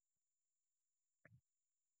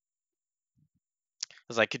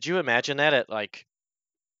 It's like, could you imagine that at like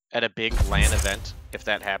at a big LAN event if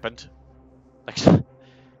that happened?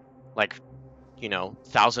 Like, you know,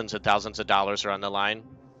 thousands and thousands of dollars are on the line.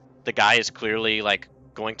 The guy is clearly like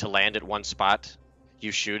going to land at one spot.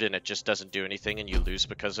 You shoot and it just doesn't do anything and you lose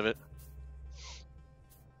because of it.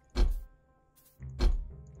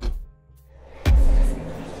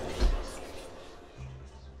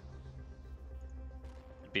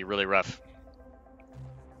 It'd be really rough.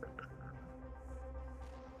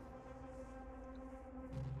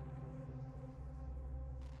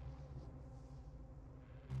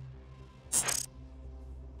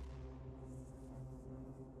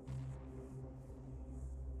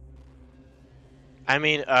 I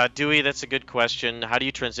mean, Dewey, that's a good question. How do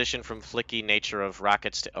you transition from flicky nature of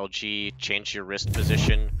rockets to LG, change your wrist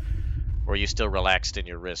position, or are you still relaxed in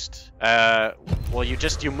your wrist? Well,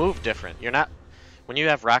 you move different. You're not, when you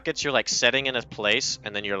have rockets, you're like setting in a place,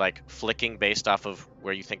 and then you're like flicking based off of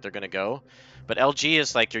where you think they're gonna go. But LG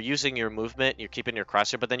is like you're using your movement, you're keeping your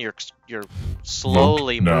crosshair, but then you're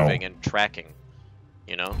slowly moving and tracking.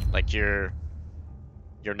 You know, like you're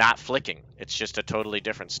not flicking. It's just a totally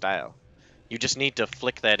different style. You just need to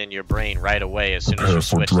flick that in your brain right away as soon as you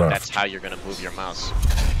switch. That's how you're going to move your mouse.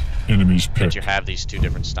 Enemies pick. That you have these two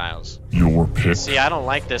different styles. Your pick. See, I don't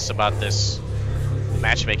like this about this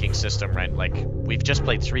matchmaking system, right? Like, we've just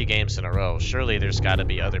played 3 games in a row. Surely there's got to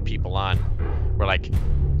be other people on. Where, like,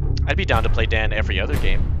 I'd be down to play Dan every other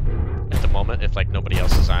game at the moment if, like, nobody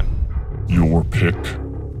else is on. Your pick.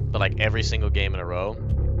 But, like, every single game in a row,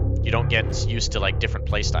 you don't get used to, like, different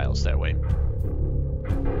play styles that way.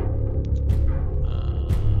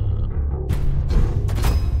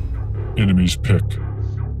 Enemies pick.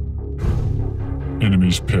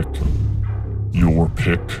 Enemies pick. Your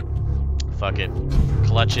pick. Fuck it.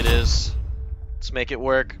 Clutch it is. Let's make it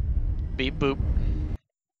work. Beep boop.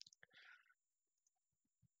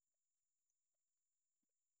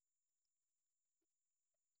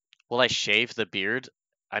 Will I shave the beard?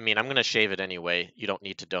 I mean, I'm gonna shave it anyway. You don't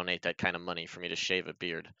need to donate that kind of money for me to shave a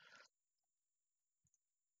beard.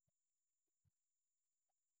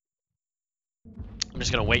 I'm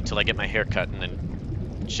just gonna wait till I get my hair cut and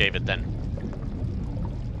then shave it then.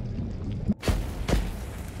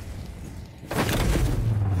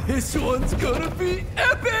 This one's gonna be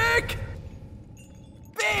epic!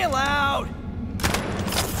 Bail out!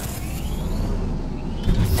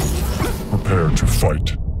 Prepare to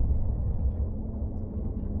fight.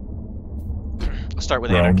 I'll start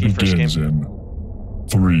with Round Anarchy first begins game. in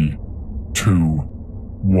 3, 2,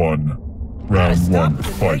 1. Round Stop 1, the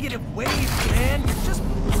fight. negative waves, man! You're just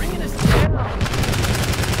bringing us down!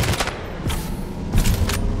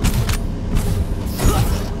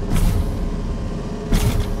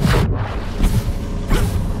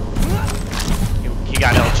 He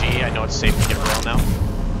got LG. I know it's safe to get rail now.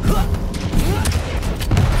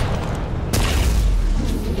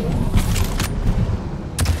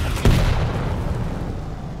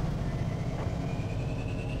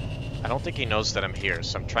 I don't think he knows that I'm here,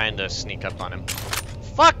 so I'm trying to sneak up on him.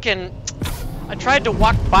 Fucking! I tried to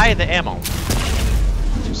walk by the ammo.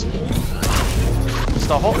 It's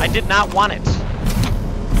the whole. I did not want it.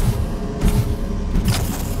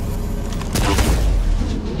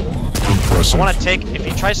 Impressive. I want to take. If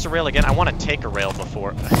he tries to rail again, I want to take a rail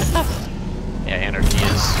before. Yeah, Anarchy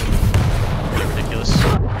is pretty ridiculous.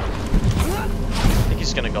 I think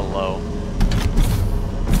he's gonna go low.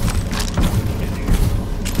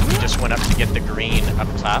 He just went up to get the green up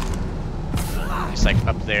top. He's like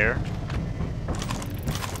up there.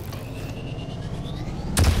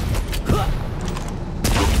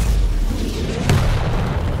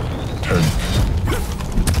 Tank.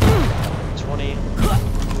 20.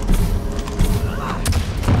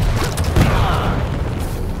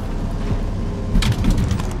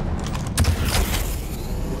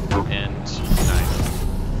 And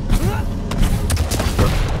 9.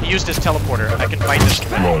 He used his teleporter. I can fight this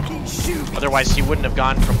guy. Blood. Otherwise, he wouldn't have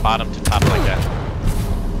gone from bottom to top like that.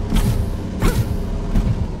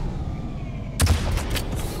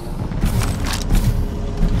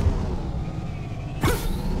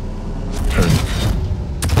 Tank.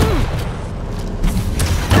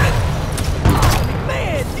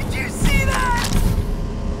 Man, did you see that?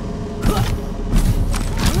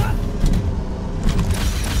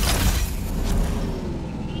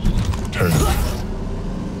 Tank.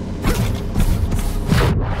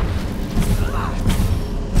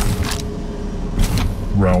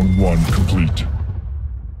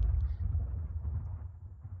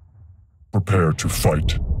 to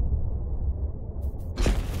fight.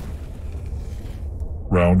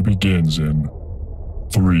 Round begins in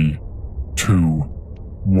 3, 2,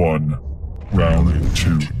 1. Round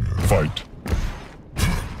 2, fight.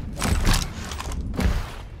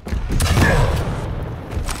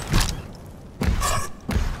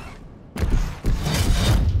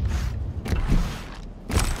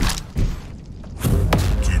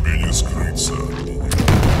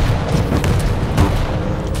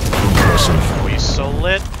 Impressive. We so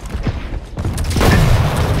lit.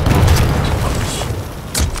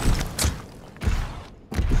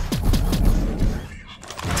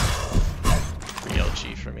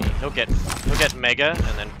 LG for me. He'll get Mega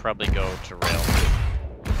and then probably go to Rail.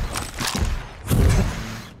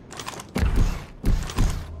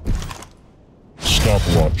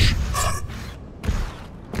 Stopwatch.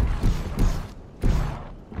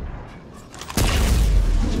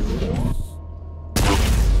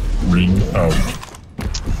 Ring out.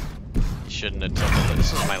 He shouldn't have tilted.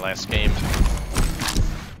 This is my last game.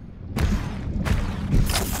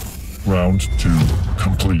 Round 2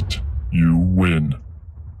 complete. You win.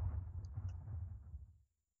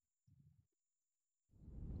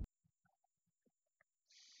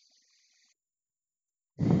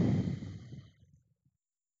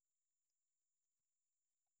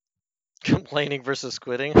 Complaining versus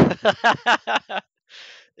quitting.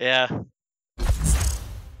 Yeah.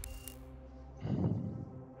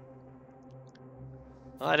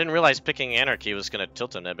 Well, I didn't realize picking Anarchy was going to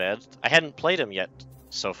tilt him that bad. I hadn't played him yet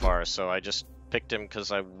so far, so I just picked him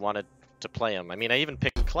because I wanted to play him. I mean, I even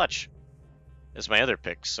picked Clutch as my other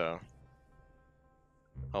pick, so...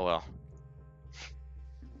 Oh well.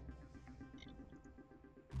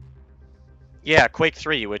 Yeah, Quake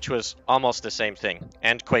 3, which was almost the same thing,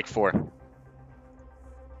 and Quake 4.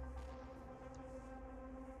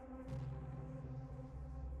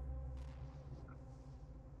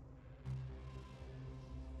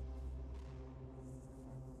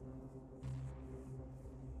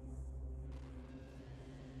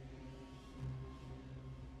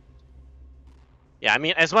 Yeah, I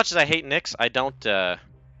mean, as much as I hate Nyx, I don't,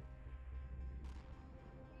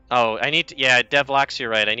 Oh, I need to, yeah, Devlox, you're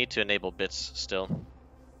right, I need to enable bits still.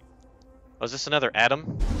 Oh, is this another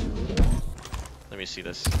Atom? Let me see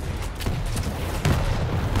this.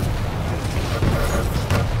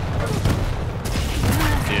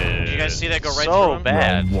 Did you guys see that go right through him?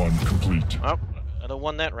 Round 1 complete. Oh, I'd have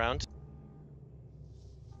won that round.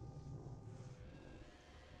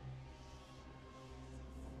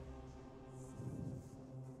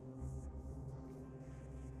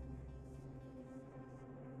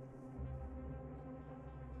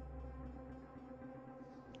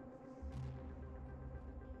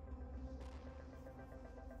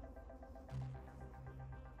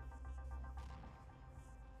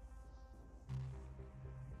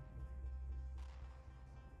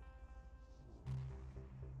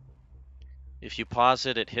 If you pause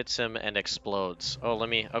it, it hits him and explodes. Oh, let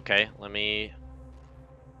me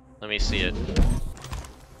see it.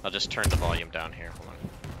 I'll just turn the volume down here. Hold on.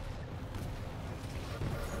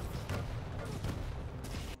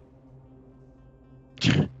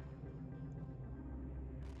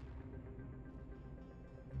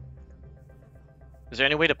 Is there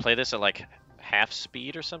any way to play this at like half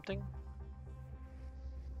speed or something?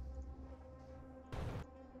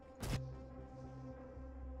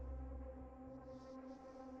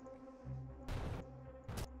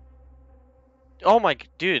 Oh my,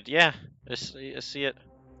 dude, yeah. I see it.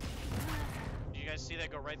 Do you guys see that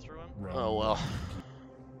go right through him? Oh well.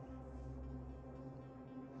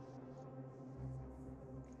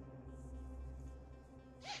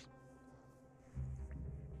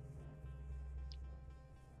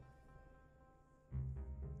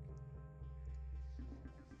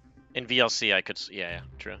 In VLC, I could, yeah,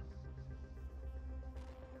 true.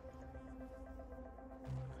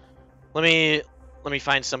 Let me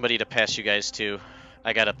find somebody to pass you guys to.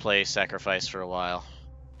 I gotta play Sacrifice for a while,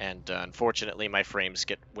 and unfortunately my frames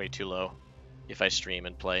get way too low if I stream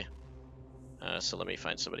and play. So let me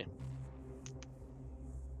find somebody.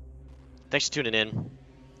 Thanks for tuning in.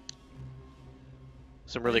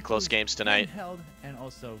 Some really close games tonight. Handheld and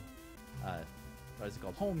also, what is it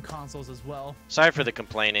called? Home consoles as well. Sorry for the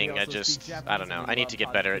complaining. We I also just, speak I don't know. Japanese, I we need to love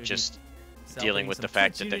get better at positivity, just dealing celebrating with the some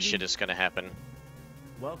fact that opportunity. shit is gonna happen,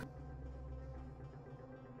 Welcome.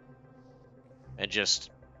 and just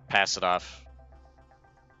pass it off.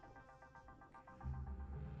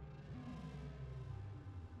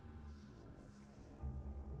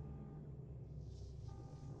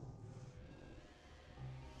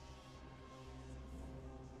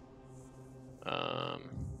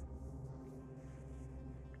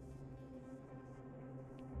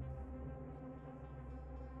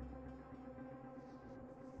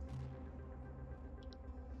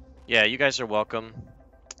 Yeah, you guys are welcome.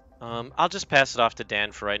 I'll just pass it off to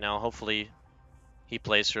Dan for right now. Hopefully he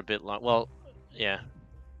plays for a bit long. Well, yeah.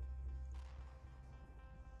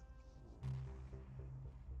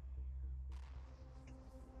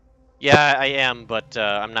 Yeah, I am, but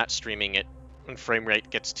I'm not streaming it when frame rate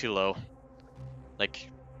gets too low. Like,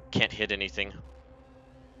 can't hit anything.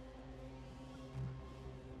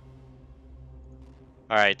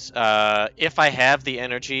 Alright, if I have the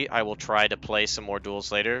energy, I will try to play some more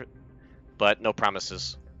duels later, but no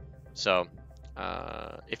promises. So,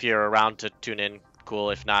 if you're around to tune in, cool.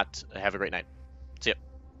 If not, have a great night. See ya.